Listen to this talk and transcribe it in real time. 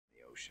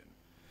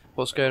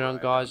What's going on,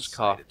 guys? It's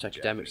Carl from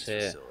Techademics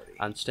here,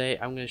 and today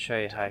I'm going to show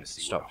you how to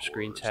stop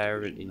screen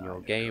tearing in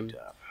your game.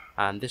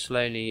 And this will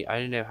I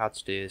only know how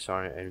to do this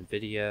on an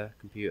Nvidia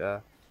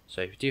computer, so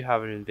if you do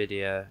have an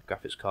Nvidia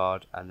graphics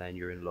card, and then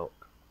you're in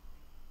luck.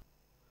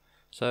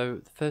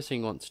 So the first thing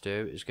you want to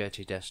do is go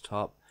to your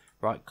desktop,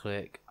 right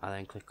click, and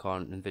then click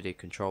on Nvidia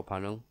control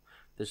panel.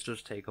 This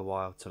does take a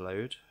while to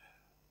load,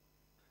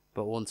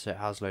 but once it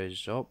has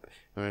loaded up,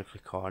 you're going to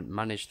click on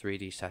Manage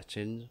 3D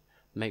Settings.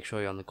 Make sure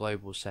you're on the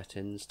Global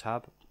Settings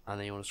tab, and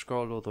then you want to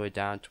scroll all the way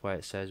down to where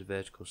it says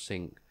Vertical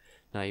Sync.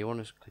 Now you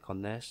want to click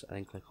on this and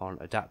then click on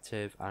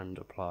Adaptive and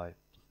Apply.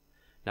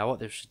 Now what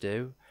this should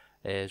do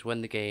is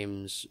when the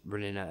game's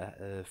running at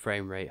a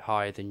frame rate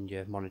higher than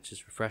your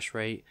monitor's refresh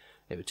rate,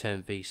 it would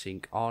turn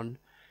VSync on,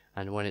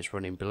 and when it's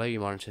running below your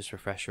monitor's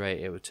refresh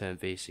rate, it would turn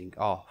VSync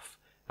off.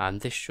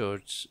 And this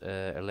should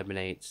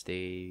eliminate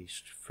the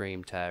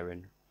frame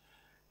tearing.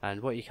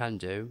 And what you can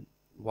do,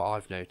 what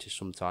I've noticed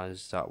sometimes,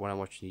 is that when I'm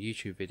watching a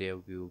YouTube video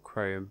with Google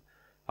Chrome,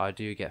 I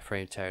do get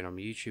frame tearing on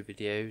my YouTube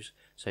videos.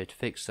 So to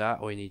fix that,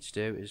 all you need to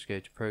do is go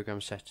to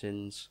Program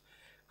Settings,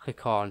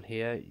 click on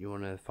here. You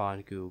want to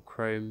find Google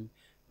Chrome,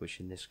 which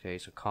in this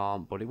case I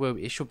can't, but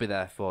it should be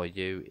there for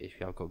you if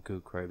you have got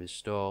Google Chrome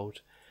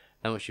installed.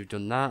 Then once you've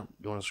done that,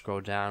 you want to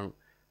scroll down,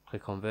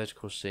 click on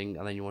Vertical Sync,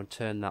 and then you want to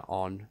turn that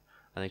on,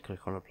 and then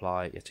click on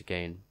Apply yet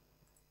again.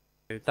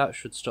 So that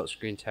should stop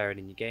screen tearing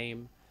in your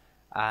game.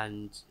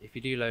 And if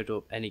you do load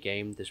up any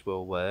game, this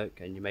will work,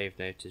 and you may have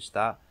noticed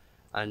that.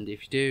 And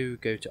if you do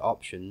go to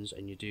options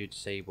and you do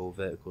disable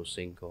vertical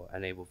sync or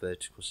enable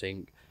vertical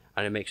sync,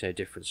 and it makes no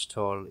difference at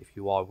all if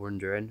you are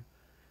wondering,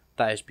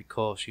 that is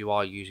because you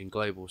are using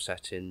global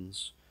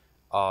settings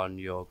on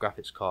your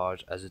graphics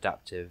card as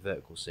adaptive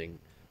vertical sync.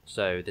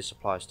 So this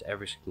applies to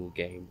every single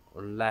game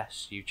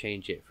unless you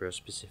change it for a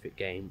specific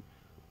game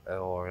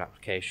or an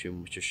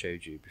application which I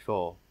showed you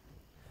before.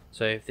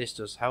 So if this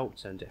does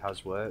help and it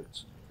has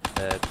worked,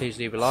 please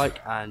leave a like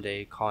and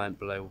a comment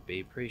below would be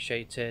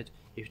appreciated.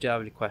 If you do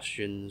have any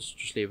questions,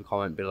 just leave a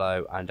comment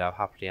below and I'll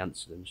happily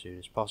answer them as soon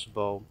as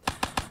possible.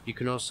 You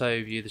can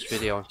also view this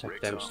video on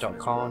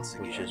Techademics.com,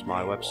 which is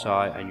my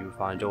website, and you will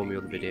find all my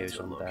other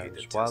videos on there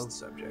as well.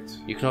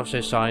 You can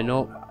also sign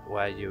up,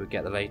 where you will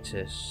get the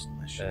latest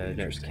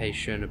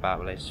notification about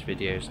the latest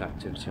videos and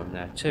activity on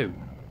there too.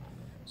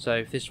 So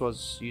if this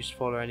was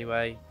useful or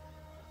anyway,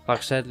 like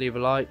I said, leave a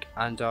like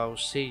and I'll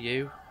see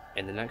you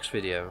in the next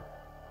video.